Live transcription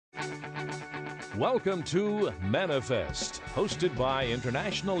Welcome to Manifest, hosted by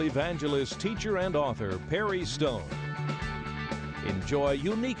international evangelist, teacher, and author PerryStone. Enjoy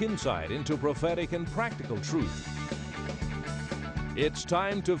unique insight into prophetic and practical truth. It's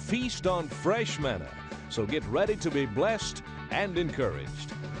time to feast on fresh manna, so get ready to be blessed and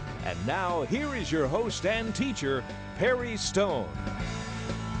encouraged. And now, here is your host and teacher, PerryStone.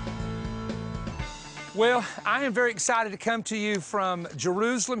 Well, I am very excited to come to you from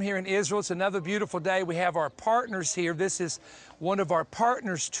Jerusalem here in Israel. It's another beautiful day. We have our partners here. This is one of our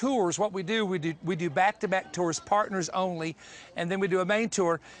partners' tours. What we do back-to-back tours, partners only, and then we do a main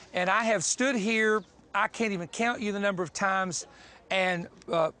tour. And I have stood here, I can't even count you the number of times, and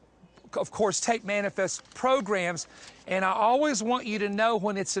of course, take Manifest programs. And I always want you to know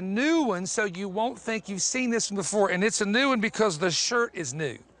when it's a new one so you won't think you've seen this one before. And it's a new one because the shirt is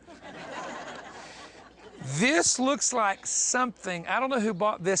new. This looks like something, I don't know who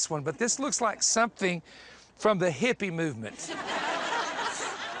bought this one, but this looks like something from the hippie movement.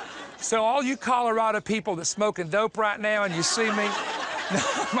 So all you Colorado people that's smoking dope right now and you see me,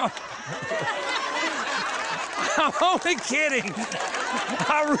 I'm only kidding.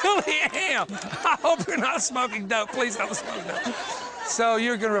 I really am. I hope you're not smoking dope. Please don't smoke dope. So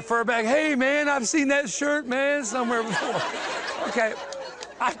you're going to refer back, hey, man, I've seen that shirt, man, somewhere before. Okay,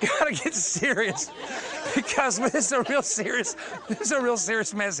 I've got to get serious. Because this is a real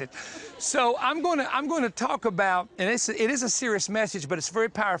serious message. So I'm going to talk about, and it is a serious message, but it's very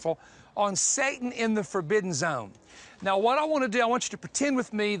powerful, on Satan in the forbidden zone. Now, what I want to do, I want you to pretend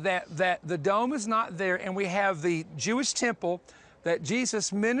with me that the dome is not there, and we have the Jewish temple that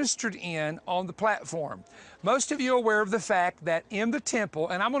Jesus ministered in on the platform. Most of you are aware of the fact that in the temple,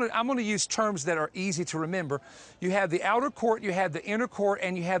 and I'm going to use terms that are easy to remember. You have the outer court, you have the inner court,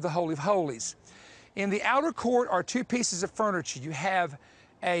 and you have the Holy of Holies. In the outer court are two pieces of furniture. You have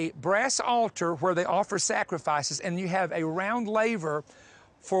a brass altar where they offer sacrifices, and you have a round laver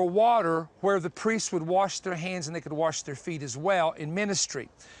for water where the priests would wash their hands and they could wash their feet as well in ministry.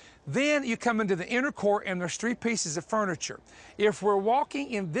 Then you come into the inner court and there's three pieces of furniture. If we're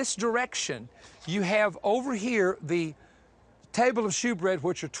walking in this direction, you have over here the table of shewbread,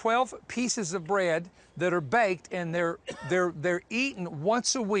 which are 12 pieces of bread that are baked, and they're eaten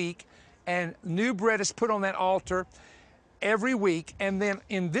once a week. And new bread is put on that altar every week. And then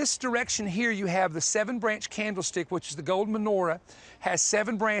in this direction here, you have the 7-branch candlestick, which is the golden menorah, has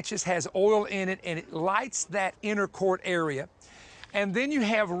 7 branches, has oil in it, and it lights that inner court area. And then you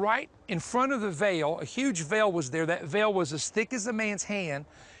have right in front of the veil, a huge veil was there. That veil was as thick as a man's hand,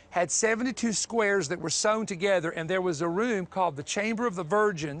 had 72 squares that were sewn together, and there was a room called the Chamber of the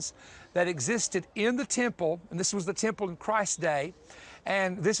Virgins that existed in the temple, and this was the temple in Christ's day.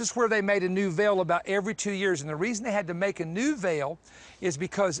 And this is where they made a new veil about every 2 years. And the reason they had to make a new veil is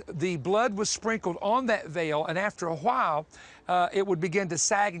because the blood was sprinkled on that veil, and after a while, it would begin to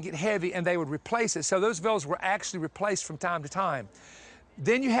sag and get heavy, and they would replace it. So those veils were actually replaced from time to time.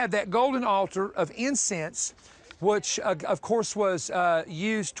 Then you have that golden altar of incense, which, of course, was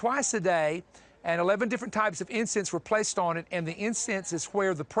used twice a day, and 11 different types of incense were placed on it, and the incense is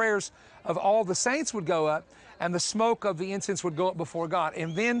where the prayers of all the saints would go up, and the smoke of the incense would go up before God.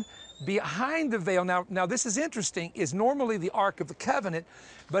 And then behind the veil, now this is interesting, is normally the Ark of the Covenant,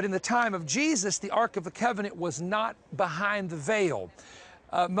 but in the time of Jesus, the Ark of the Covenant was not behind the veil.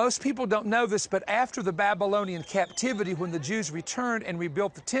 Most people don't know this, but after the Babylonian captivity, when the Jews returned and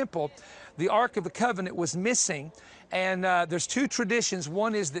rebuilt the temple, the Ark of the Covenant was missing. And there's two traditions.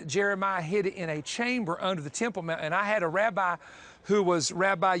 One is that Jeremiah hid it in a chamber under the Temple Mount. And I had a rabbi who was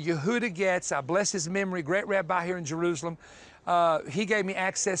Rabbi Yehuda Getz, I bless his memory, great rabbi here in Jerusalem. He gave me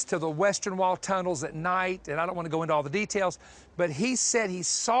access to the Western Wall tunnels at night, and I don't want to go into all the details, but he said he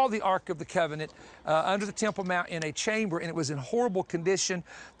saw the Ark of the Covenant under the Temple Mount in a chamber, and it was in horrible condition.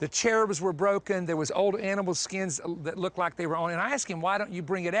 The cherubs were broken. There was old animal skins that looked like they were on. And I asked him, why don't you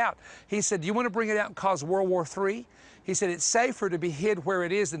bring it out? He said, do you want to bring it out and cause World War III? He said, it's safer to be hid where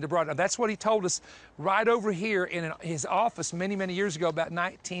it is than to brought it. That's what he told us right over here in his office many, many years ago, about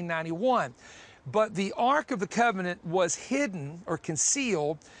 1991. But the Ark of the Covenant was hidden or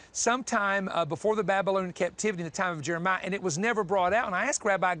concealed sometime before the Babylonian captivity in the time of Jeremiah, and it was never brought out. And I asked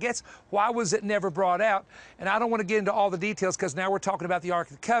Rabbi Getz, why was it never brought out? And I don't want to get into all the details because now we're talking about the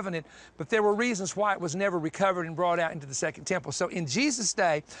Ark of the Covenant, but there were reasons why it was never recovered and brought out into the Second Temple. So in Jesus'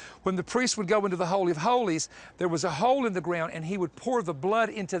 day, when the priest would go into the Holy of Holies, there was a hole in the ground, and he would pour the blood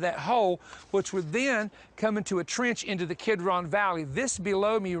into that hole, which would then come into a trench into the Kidron Valley. This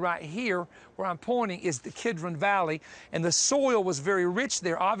below me right here, where I'm pointing is the Kidron Valley, and the soil was very rich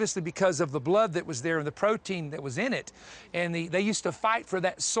there, obviously because of the blood that was there and the protein that was in it. And they used to fight for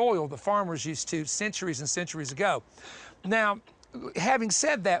that soil, the farmers used to, centuries and centuries ago. Now, having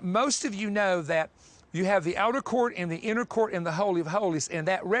said that, most of you know that you have the outer court and the inner court and the Holy of Holies, and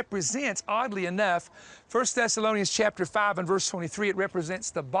that represents, oddly enough, 1 Thessalonians chapter 5 and verse 23, it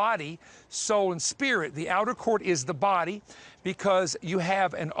represents the body, soul, and spirit. The outer court is the body because you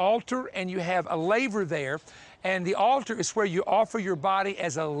have an altar and you have a laver there, and the altar is where you offer your body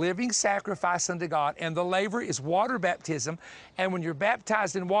as a living sacrifice unto God, and the laver is water baptism, and when you're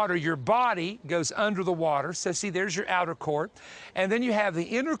baptized in water, your body goes under the water. So see, there's your outer court. And then you have the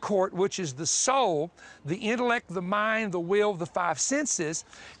inner court, which is the soul, the intellect, the mind, the will, the five senses.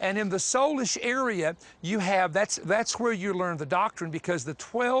 And in the soulish area, you have, that's where you learn the doctrine, because the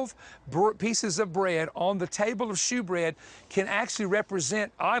 12 pieces of bread on the table of shewbread can actually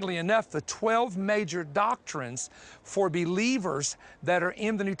represent, oddly enough, the 12 major doctrines for believers that are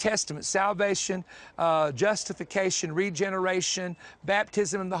in the New Testament: salvation, justification, regeneration,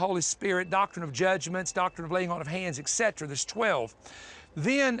 baptism in the Holy Spirit, doctrine of judgments, doctrine of laying on of hands, etc. There's 12.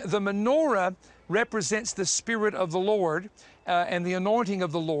 Then the menorah represents the Spirit of the Lord and the anointing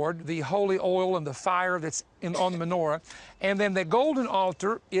of the Lord, the holy oil and the fire that's on the menorah. And then the golden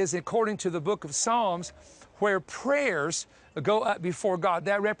altar is, according to the book of Psalms, where prayers go up before God.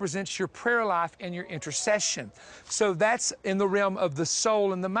 That represents your prayer life and your intercession. So that's in the realm of the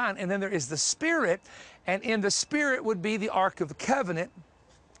soul and the mind. And then there is the spirit, and in the spirit would be the Ark of the Covenant.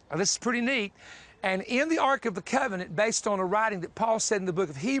 Now, this is pretty neat. And in the Ark of the Covenant, based on a writing that Paul said in the book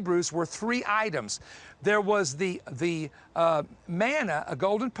of Hebrews, were 3 items. There was the manna, a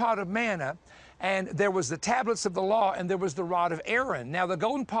golden pot of manna, and there was the tablets of the law, and there was the rod of Aaron. Now, the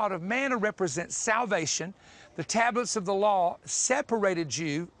golden pot of manna represents salvation. The tablets of the law separated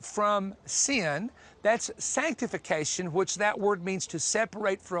you from sin. That's sanctification, which that word means to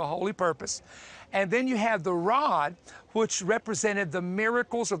separate for a holy purpose. And then you have the rod, which represented the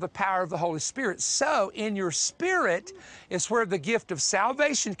miracles of the power of the Holy Spirit. So in your spirit is where the gift of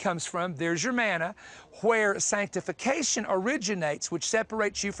salvation comes from. There's your manna. Where sanctification originates, which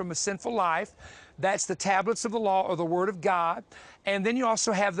separates you from a sinful life. That's the tablets of the law, or the Word of God. And then you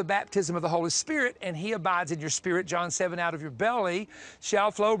also have the baptism of the Holy Spirit, and He abides in your spirit. John 7, out of your belly shall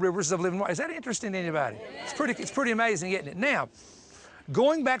flow rivers of living water. Is that interesting to anybody? It's pretty amazing, isn't it? Now,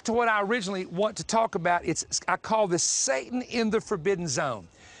 going back to what I originally want to talk about, I call this Satan in the forbidden zone.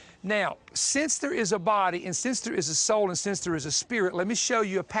 Now, since there is a body, and since there is a soul, and since there is a spirit, let me show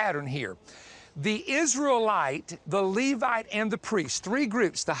you a pattern here. The Israelite, the Levite, and the priest, 3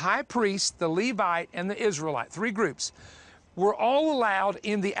 groups, the high priest, the Levite, and the Israelite, 3 groups, were all allowed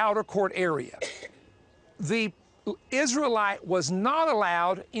in the outer court area. The Israelite was not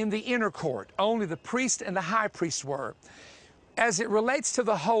allowed in the inner court. Only the priest and the high priest were. As it relates to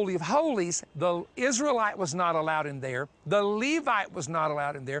the Holy of Holies, the Israelite was not allowed in there. The Levite was not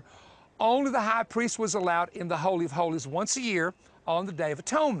allowed in there. Only the high priest was allowed in the Holy of Holies once a year on the Day of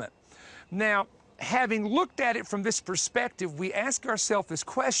Atonement. Now, having looked at it from this perspective, we ask ourselves this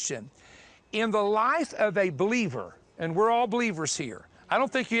question: in the life of a believer, and we're all believers here. I don't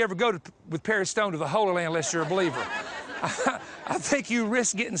think you ever go with PerryStone to the Holy Land unless you're a believer. I think you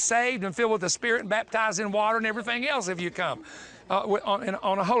risk getting saved and filled with the Spirit and baptized in water and everything else if you come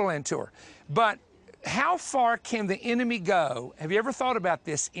on a Holy Land tour. But how far can the enemy go? Have you ever thought about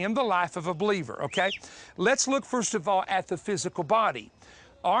this in the life of a believer? Okay, let's look first of all at the physical body.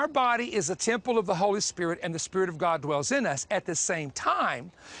 Our body is a temple of the Holy Spirit, and the Spirit of God dwells in us. At the same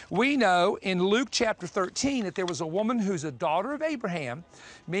time, we know in Luke chapter 13 that there was a woman who's a daughter of Abraham,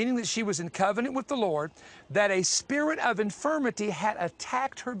 meaning that she was in covenant with the Lord, that a spirit of infirmity had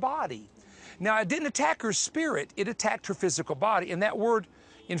attacked her body. Now, it didn't attack her spirit, it attacked her physical body. And that word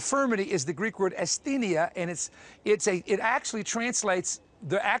infirmity is the Greek word asthenia, and it actually translates,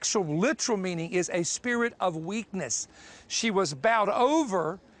 the actual literal meaning is a spirit of weakness. She was bowed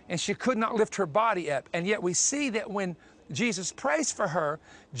over and she could not lift her body up. And yet we see that when Jesus prays for her,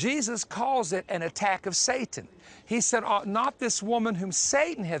 Jesus calls it an attack of Satan. He said, "Ought not this woman whom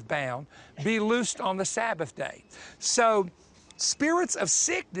Satan hath bound be loosed on the Sabbath day?" So spirits of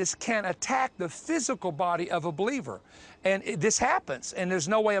sickness can attack the physical body of a believer. And this happens, and there's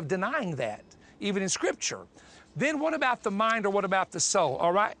no way of denying that, even in Scripture. Then what about the mind, or what about the soul?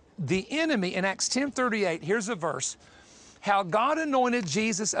 All right, the enemy in Acts 10:38, here's a verse. How God anointed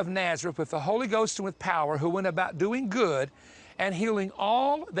Jesus of Nazareth with the Holy Ghost and with power, who went about doing good and healing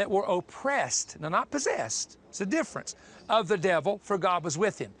all that were oppressed, now not possessed, it's a difference, of the devil, for God was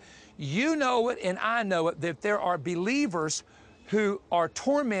with him. You know it and I know it that there are believers who are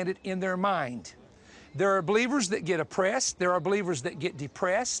tormented in their mind. There are believers that get oppressed. There are believers that get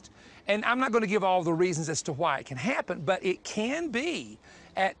depressed. And I'm not going to give all the reasons as to why it can happen, but it can be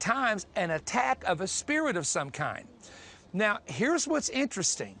at times an attack of a spirit of some kind. Now, here's what's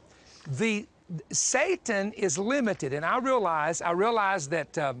interesting. Satan is limited, and I realize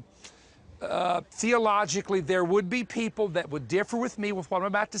that theologically there would be people that would differ with me with what I'm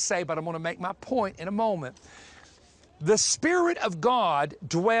about to say, but I'm going to make my point in a moment. The Spirit of God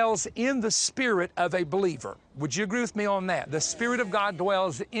dwells in the spirit of a believer. Would you agree with me on that? The Spirit of God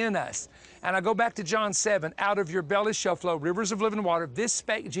dwells in us. And I go back to John 7, out of your belly shall flow rivers of living water. This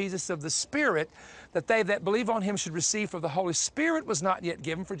spake Jesus of the Spirit, that they that believe on him should receive, for the Holy Spirit was not yet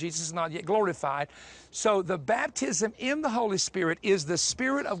given, for Jesus is not yet glorified. So the baptism in the Holy Spirit is the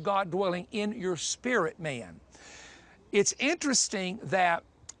Spirit of God dwelling in your spirit, man. It's interesting that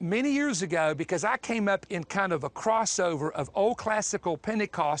many years ago, because I came up in kind of a crossover of old classical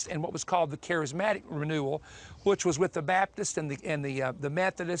Pentecost and what was called the charismatic renewal, which was with the Baptist and the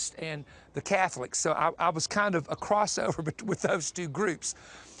Methodist and the Catholics. So I was kind of a crossover with those two groups.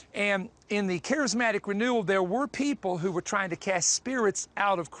 And in the charismatic renewal, there were people who were trying to cast spirits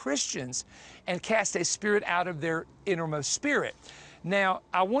out of Christians and cast a spirit out of their innermost spirit. Now,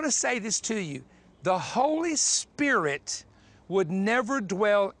 I want to say this to you. The Holy Spirit would never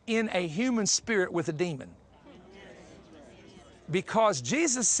dwell in a human spirit with a demon. Because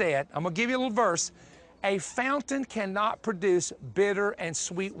Jesus said, I'm going to give you a little verse, a fountain cannot produce bitter and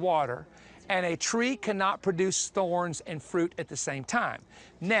sweet water, and a tree cannot produce thorns and fruit at the same time.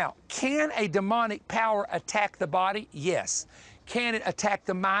 Now, can a demonic power attack the body? Yes. Can it attack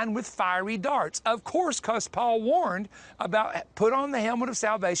the mind with fiery darts? Of course, because Paul warned about put on the helmet of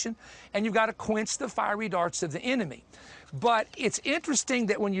salvation, and you've got to quench the fiery darts of the enemy. But it's interesting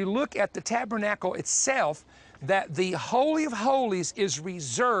that when you look at the tabernacle itself, that the Holy of Holies is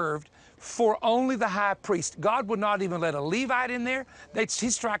reserved for only the high priest. God would not even let a Levite in there. He'd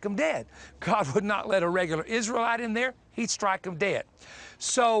strike him dead. God would not let a regular Israelite in there. He'd strike him dead.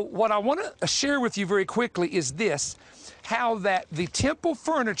 So what I want to share with you very quickly is this, how that the temple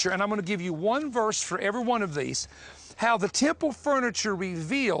furniture, and I'm going to give you one verse for every one of these, how the temple furniture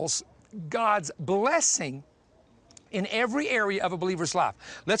reveals God's blessing in every area of a believer's life.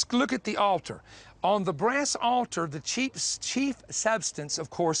 Let's look at the altar. On the brass altar, the chief substance, of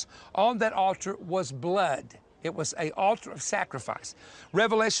course, on that altar was blood. It was an altar of sacrifice.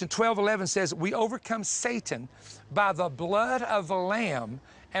 Revelation 12:11 says, we overcome Satan by the blood of the Lamb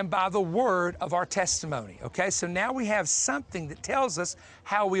and by the word of our testimony. Okay, so now we have something that tells us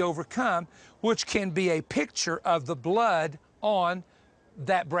how we overcome, which can be a picture of the blood on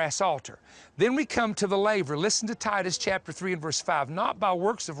that brass altar. Then we come to the laver. Listen to Titus chapter 3 and verse 5. Not by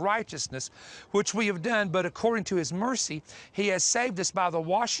works of righteousness, which we have done, but according to his mercy, he has saved us by the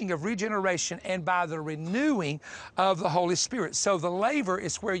washing of regeneration and by the renewing of the Holy Spirit. So the laver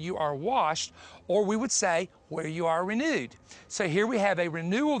is where you are washed, or we would say where you are renewed. So here we have a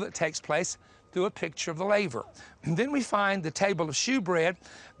renewal that takes place through a picture of the laver. And then we find the table of shewbread.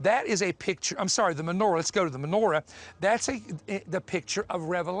 That is a picture, I'm sorry, the menorah. Let's go to the menorah. That's the picture of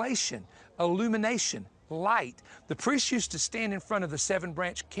revelation, illumination, light. The priest used to stand in front of the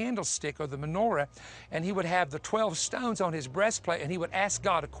 7-branch candlestick or the menorah, and he would have the 12 stones on his breastplate, and he would ask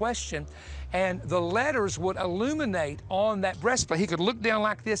God a question, and the letters would illuminate on that breastplate. He could look down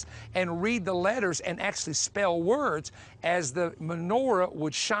like this and read the letters and actually spell words as the menorah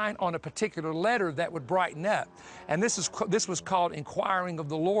would shine on a particular letter that would brighten up. And this was called inquiring of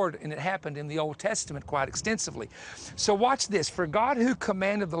the Lord, and it happened in the Old Testament quite extensively. So watch this. For God, who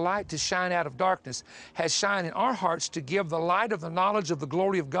commanded the light to shine out of darkness, has shined in our hearts to give the light of the knowledge of the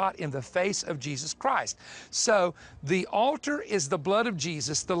glory of God in the face of Jesus Christ. So the altar is the blood of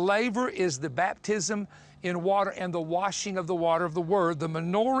Jesus. The laver is the baptism in water and the washing of the water of the Word. The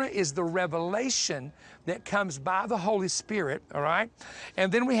menorah is the revelation that comes by the Holy Spirit, all right?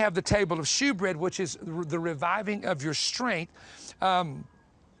 And then we have the table of shewbread, which is the reviving of your strength.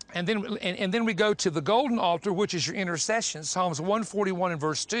 And then we go to the golden altar, which is your intercession. Psalms 141 and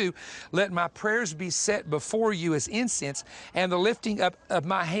verse 2, let my prayers be set before you as incense, and the lifting up of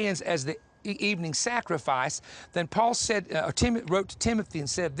my hands as the evening sacrifice. Then Paul said, wrote to Timothy and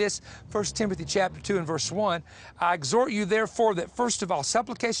said this, 1 Timothy chapter 2 and verse 1, I exhort you therefore that first of all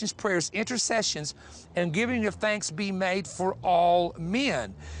supplications, prayers, intercessions, and giving of thanks be made for all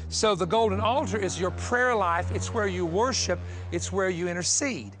men. So the golden altar is your prayer life. It's where you worship. It's where you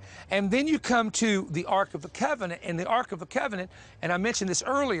intercede. And then you come to the Ark of the Covenant, and the Ark of the Covenant, and I mentioned this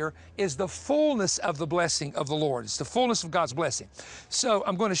earlier, is the fullness of the blessing of the Lord. It's the fullness of God's blessing. So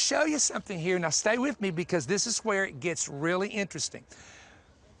I'm going to show you something something here. Now stay with me because this is where it gets really interesting.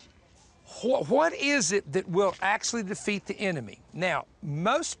 What is it that will actually defeat the enemy? Now,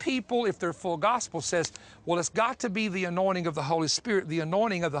 most people, if they're full gospel, says, well, it's got to be the anointing of the Holy Spirit. The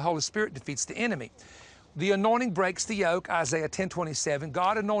anointing of the Holy Spirit defeats the enemy. The anointing breaks the yoke, Isaiah 10:27.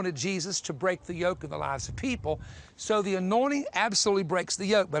 God anointed Jesus to break the yoke in the lives of people. So the anointing absolutely breaks the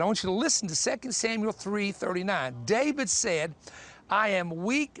yoke. But I want you to listen to 2 Samuel 3:39. David said, I am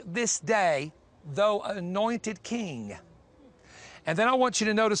weak this day, though anointed king. And then I want you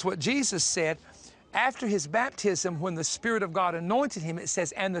to notice what Jesus said. After his baptism, when the Spirit of God anointed him, it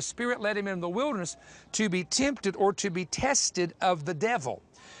says, and the Spirit led him in the wilderness to be tempted or to be tested of the devil.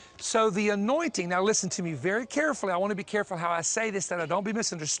 So the anointing, now listen to me very carefully. I want to be careful how I say this, that I don't be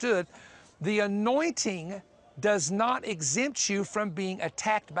misunderstood. The anointing does not exempt you from being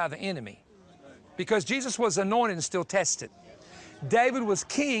attacked by the enemy, because Jesus was anointed and still tested. David was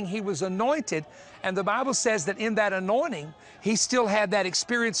king, he was anointed, and the Bible says that in that anointing, he still had that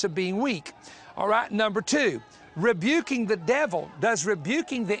experience of being weak. All right, number two, rebuking the devil. Does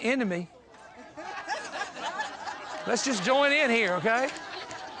rebuking the enemy, let's just join in here, okay?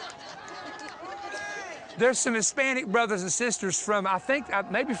 There's some Hispanic brothers and sisters from, I think,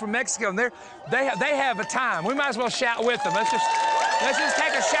 maybe from Mexico, and they have a time. We might as well shout with them. Let's just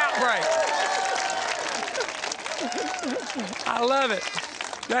take a shout break. I love it.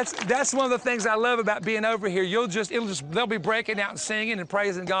 That's one of the things I love about being over here. They'll be breaking out and singing and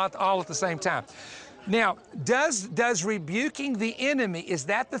praising God all at the same time. Now, does rebuking the enemy, is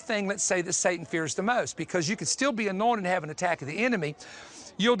that the thing, let's say, that Satan fears the most? Because you could still be anointed and have an attack of the enemy.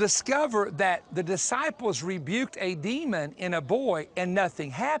 You'll discover that the disciples rebuked a demon in a boy and nothing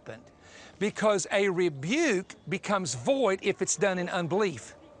happened, because a rebuke becomes void if it's done in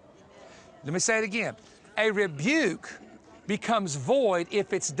unbelief. Let me say it again. A rebuke becomes void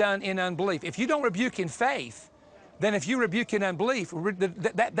if it's done in unbelief. If you don't rebuke in faith, then if you rebuke in unbelief,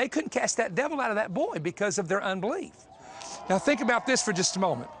 they couldn't cast that devil out of that boy because of their unbelief. Now think about this for just a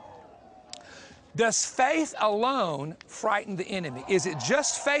moment. Does faith alone frighten the enemy? Is it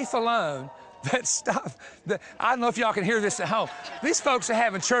just faith alone that stuff? I don't know if y'all can hear this at home. These folks are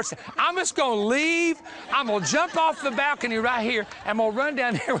having church. I'm just going to leave. I'm going to jump off the balcony right here. I'm going to run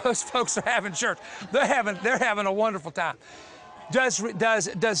down here where those folks are having church. They're having a wonderful time. Does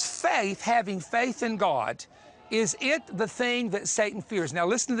faith, having faith in God, is it the thing that Satan fears? Now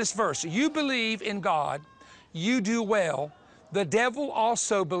listen to this verse. You believe in God, you do well. The devil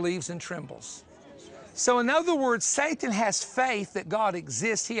also believes and trembles. So in other words, Satan has faith that God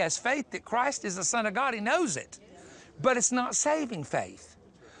exists. He has faith that Christ is the Son of God. He knows it, but it's not saving faith.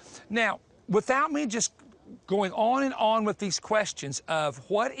 Now, without me just going on and on with these questions of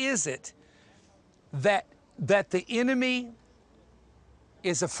what is it that the enemy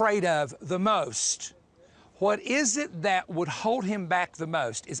is afraid of the most, what is it that would hold him back the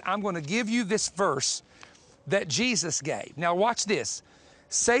most, is I'm going to give you this verse that Jesus gave. Now watch this.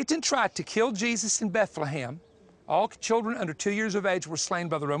 Satan tried to kill Jesus in Bethlehem. All children under 2 years of age were slain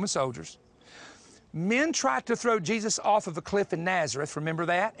by the Roman soldiers. Men tried to throw Jesus off of a cliff in Nazareth, remember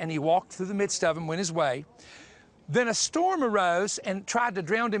that? And he walked through the midst of them, went his way. Then a storm arose and tried to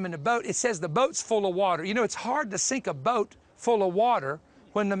drown him in a boat. It says the boat's full of water. You know, it's hard to sink a boat full of water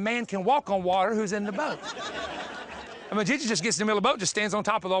when the man can walk on water who's in the boat. I mean, Jesus just gets in the middle of the boat, just stands on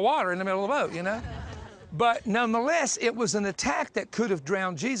top of the water in the middle of the boat, you know? But nonetheless, it was an attack that could have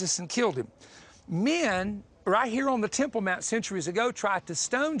drowned Jesus and killed him. Men, right here on the Temple Mount centuries ago, tried to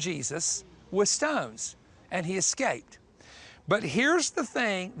stone Jesus with stones, and he escaped. But here's the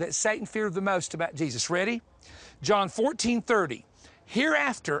thing that Satan feared the most about Jesus. Ready? John 14:30.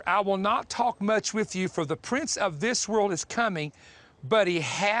 Hereafter I will not talk much with you, for the prince of this world is coming, but he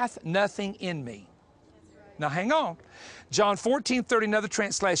hath nothing in me. Now hang on. John 14:30, another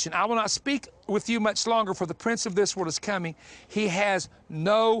translation. I will not speak with you much longer, for the prince of this world is coming. He has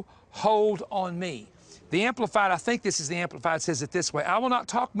no hold on me. The Amplified, I think this is the Amplified, says it this way. I will not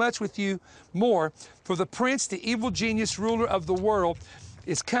talk much with you more, for the prince, the evil genius, ruler of the world,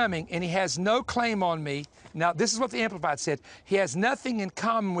 is coming, and he has no claim on me. Now, this is what the Amplified said. He has nothing in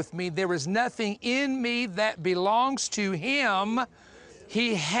common with me. There is nothing in me that belongs to him.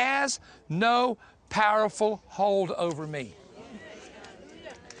 He has no powerful hold over me.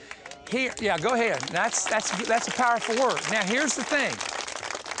 Here, yeah, go ahead. That's a powerful word. Now, here's the thing.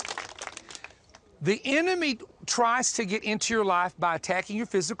 The enemy tries to get into your life by attacking your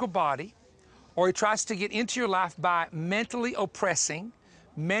physical body, or he tries to get into your life by mentally oppressing,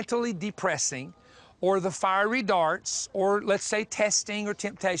 mentally depressing, or the fiery darts, or let's say testing or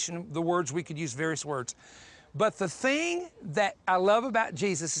temptation, the words we could use, various words. But the thing that I love about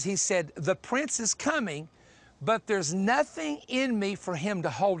Jesus is he said, the prince is coming, but there's nothing in me for him to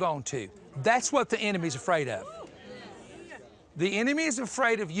hold on to. That's what the enemy's afraid of. The enemy is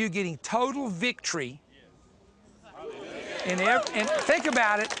afraid of you getting total victory. And think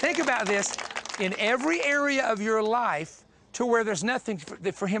about it, think about this, in every area of your life to where there's nothing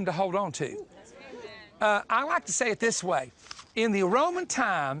for him to hold on to. I like to say it this way. In the Roman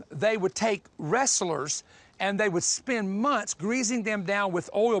time, they would take wrestlers and they would spend months greasing them down with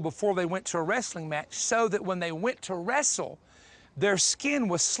oil before they went to a wrestling match so that when they went to wrestle, their skin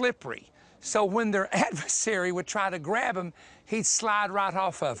was slippery. So when their adversary would try to grab them, he'd slide right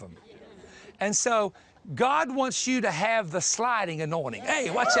off of them. And so God wants you to have the sliding anointing. Hey,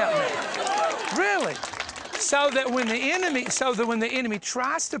 watch out now. Really. So that when the enemy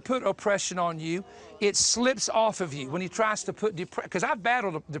tries to put oppression on you, it slips off of you. When he tries to put depression, because I've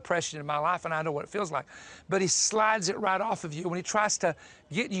battled depression in my life and I know what it feels like, but he slides it right off of you. When he tries to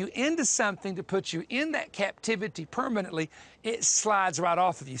get you into something to put you in that captivity permanently, it slides right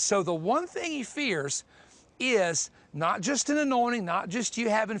off of you. So the one thing he fears is not just an anointing, not just you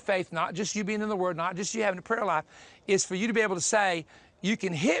having faith, not just you being in the Word, not just you having a prayer life, is for you to be able to say, you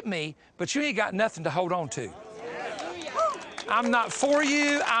can hit me, but you ain't got nothing to hold on to. I'm not for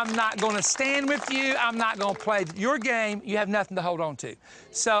you. I'm not going to stand with you. I'm not going to play your game. You have nothing to hold on to.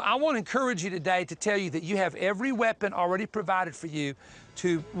 So I want to encourage you today to tell you that you have every weapon already provided for you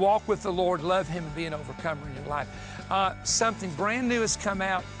to walk with the Lord, love Him, and be an overcomer in your life. Something brand new has come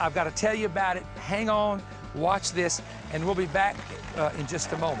out. I've got to tell you about it. Hang on, watch this, and we'll be back in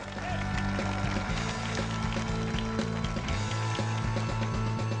just a moment.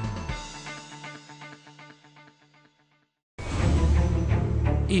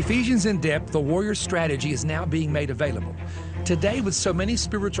 Ephesians in Depth, the Warrior Strategy, is now being made available. Today, with so many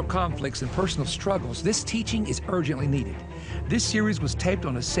spiritual conflicts and personal struggles, this teaching is urgently needed. This series was taped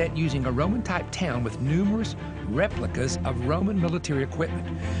on a set using a Roman-type town with numerous replicas of Roman military equipment.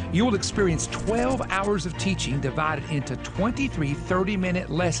 You will experience 12 hours of teaching divided into 23 30-minute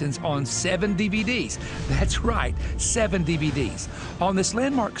lessons on 7 DVDs. That's right, 7 DVDs. On this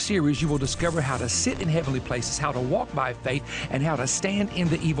landmark series, you will discover how to sit in heavenly places, how to walk by faith, and how to stand in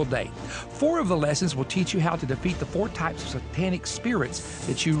the evil day. 4 of the lessons will teach you how to defeat the 4 types of satanic spirits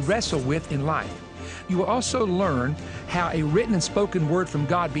that you wrestle with in life. You will also learn how a written and spoken word from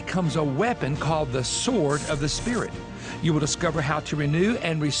God becomes a weapon called the Sword of the Spirit. You will discover how to renew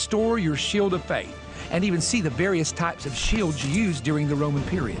and restore your shield of faith, and even see the various types of shields used during the Roman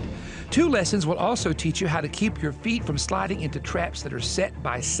period. 2 lessons will also teach you how to keep your feet from sliding into traps that are set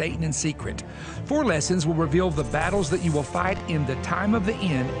by Satan in secret. 4 lessons will reveal the battles that you will fight in the time of the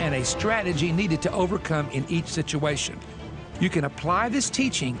end and a strategy needed to overcome in each situation. You can apply this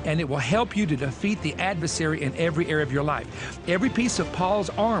teaching and it will help you to defeat the adversary in every area of your life. Every piece of Paul's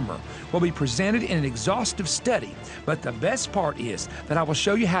armor will be presented in an exhaustive study, but the best part is that I will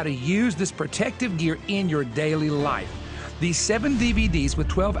show you how to use this protective gear in your daily life. These 7 DVDs with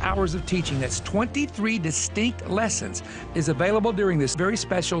 12 hours of teaching, that's 23 distinct lessons, is available during this very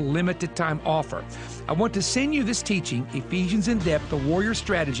special limited time offer. I want to send you this teaching, Ephesians in Depth, the Warrior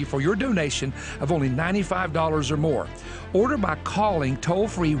Strategy, for your donation of only $95 or more. Order by calling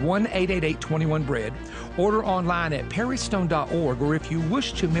toll-free 1-888-21-BREAD. Order online at PerryStone.org, or if you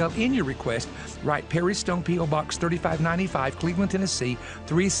wish to mail in your request, write PerryStone P.O. Box 3595, Cleveland, Tennessee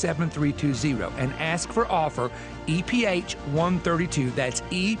 37320, and ask for offer EPH 132. That's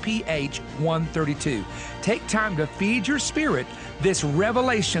EPH 132. Take time to feed your spirit this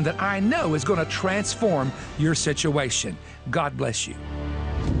revelation that I know is going to transform your situation. God bless you.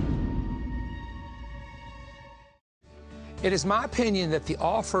 It is my opinion that the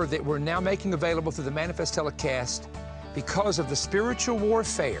offer that we're now making available through the Manifest Telecast, because of the spiritual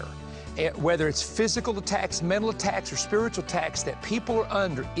warfare, whether it's physical attacks, mental attacks, or spiritual attacks that people are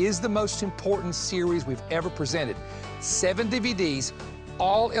under, is the most important series we've ever presented. 7 DVDs,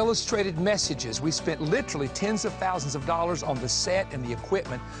 all illustrated messages. We spent literally tens of thousands of dollars on the set and the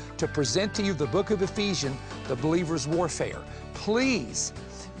equipment to present to you the book of Ephesians, the believer's warfare. Please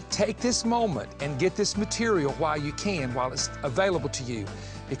take this moment and get this material while you can, while it's available to you,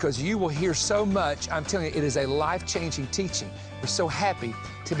 because you will hear so much. I'm telling you, it is a life-changing teaching. We're so happy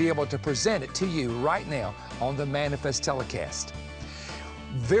to be able to present it to you right now on the Manifest Telecast.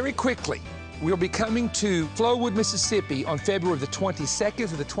 Very quickly, we'll be coming to Flowood, Mississippi on February the 22nd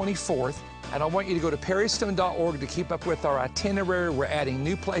through the 24th. And I want you to go to PerryStone.org to keep up with our itinerary. We're adding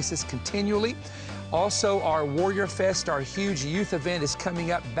new places continually. Also, our Warrior Fest, our huge youth event, is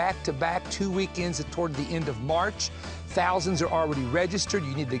coming up back-to-back, 2 weekends toward the end of March. Thousands are already registered.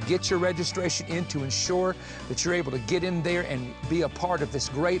 You need to get your registration in to ensure that you're able to get in there and be a part of this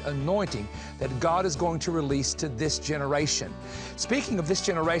great anointing that God is going to release to this generation. Speaking of this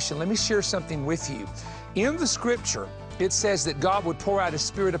generation, let me share something with you. In the scripture, it says that God would pour out His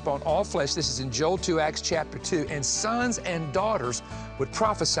Spirit upon all flesh. This is in Joel 2, Acts chapter 2, and sons and daughters would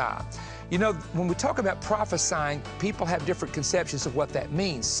prophesy. You know, when we talk about prophesying, people have different conceptions of what that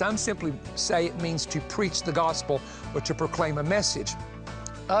means. Some simply say it means to preach the gospel or to proclaim a message.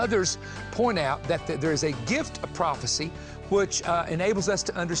 Others point out that there is a gift of prophecy which enables us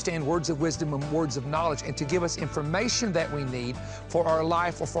to understand words of wisdom and words of knowledge and to give us information that we need for our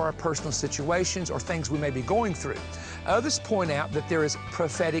life or for our personal situations or things we may be going through. Others point out that there is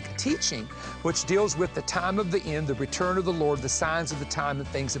prophetic teaching, which deals with the time of the end, the return of the Lord, the signs of the time, and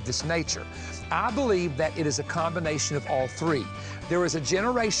things of this nature. I believe that it is a combination of all three. There is a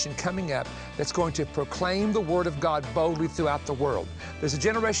generation coming up that's going to proclaim the Word of God boldly throughout the world. There's a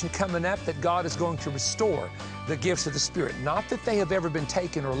generation coming up that God is going to restore the gifts of the Spirit. Not that they have ever been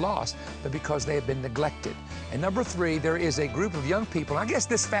taken or lost, but because they have been neglected. And number three, there is a group of young people, and I guess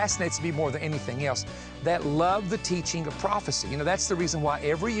this fascinates me more than anything else, that love the teaching of prophecy. You know, that's the reason why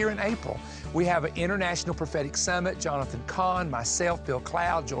every year in April, we have an International Prophetic Summit. Jonathan Kahn, myself, Bill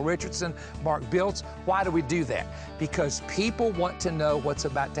Cloud, Joel Richardson, Mark Biltz. Why do we do that? Because people want to know what's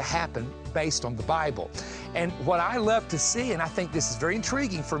about to happen based on the Bible. And what I love to see, and I think this is very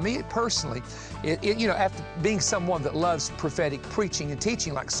intriguing for me personally, you know, after being someone that loves prophetic preaching and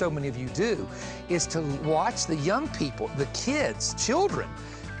teaching like so many of you do, is to watch the young people, the kids, children,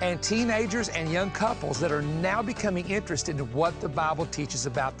 and teenagers and young couples that are now becoming interested in what the Bible teaches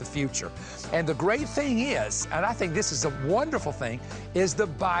about the future. And the great thing is, and I think this is a wonderful thing, is the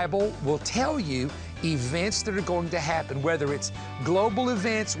Bible will tell you events that are going to happen, whether it's global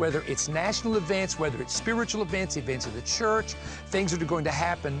events, whether it's national events, whether it's spiritual events, events of the church, things that are going to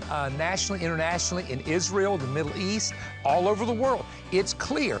happen nationally, internationally, in Israel, the Middle East, all over the world. It's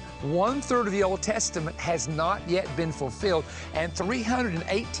clear 1/3 of the Old Testament has not yet been fulfilled, and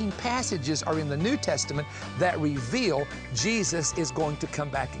 318 passages are in the New Testament that reveal Jesus is going to come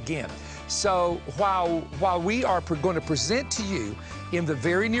back again. So while we are going to present to you in the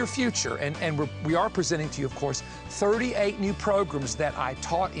very near future, and we are presenting to you, of course, 38 new programs that I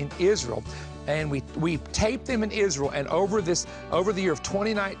taught in Israel, and we taped them in Israel, and over the year of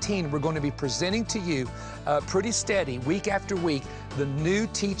 2019, we're going to be presenting to you pretty steady, week after week, the new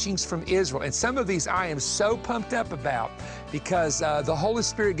teachings from Israel. And some of these I am so pumped up about because the Holy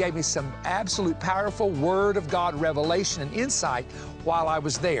Spirit gave me some absolute powerful Word of God revelation and insight while I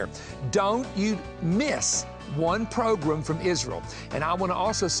was there. Don't you miss one program from Israel. And I want to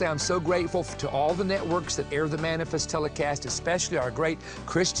also say I'm so grateful to all the networks that air the Manifest telecast, especially our great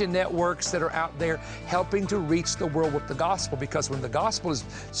Christian networks that are out there helping to reach the world with the gospel, because when the gospel is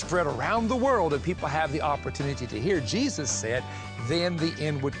spread around the world and people have the opportunity to hear Jesus said, then the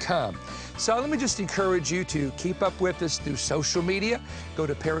end would come. So let me just encourage you to keep up with us through social media. Go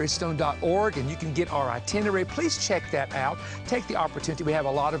to PerryStone.org and you can get our itinerary. Please check that out. Take the opportunity. We have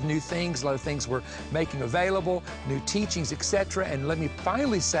a lot of new things, a lot of things we're making available, new teachings, etc. And let me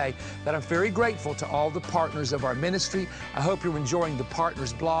finally say that I'm very grateful to all the partners of our ministry. I hope you're enjoying the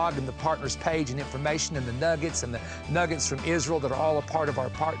Partners blog and the Partners page and information and the nuggets from Israel that are all a part of our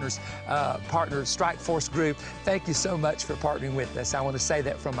Partner Strike Force group. Thank you so much for partnering with us. I want to say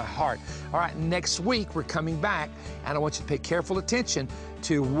that from my heart. All right, next week we're coming back, and I want you to pay careful attention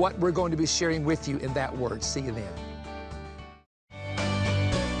to what we're going to be sharing with you in that word. See you then.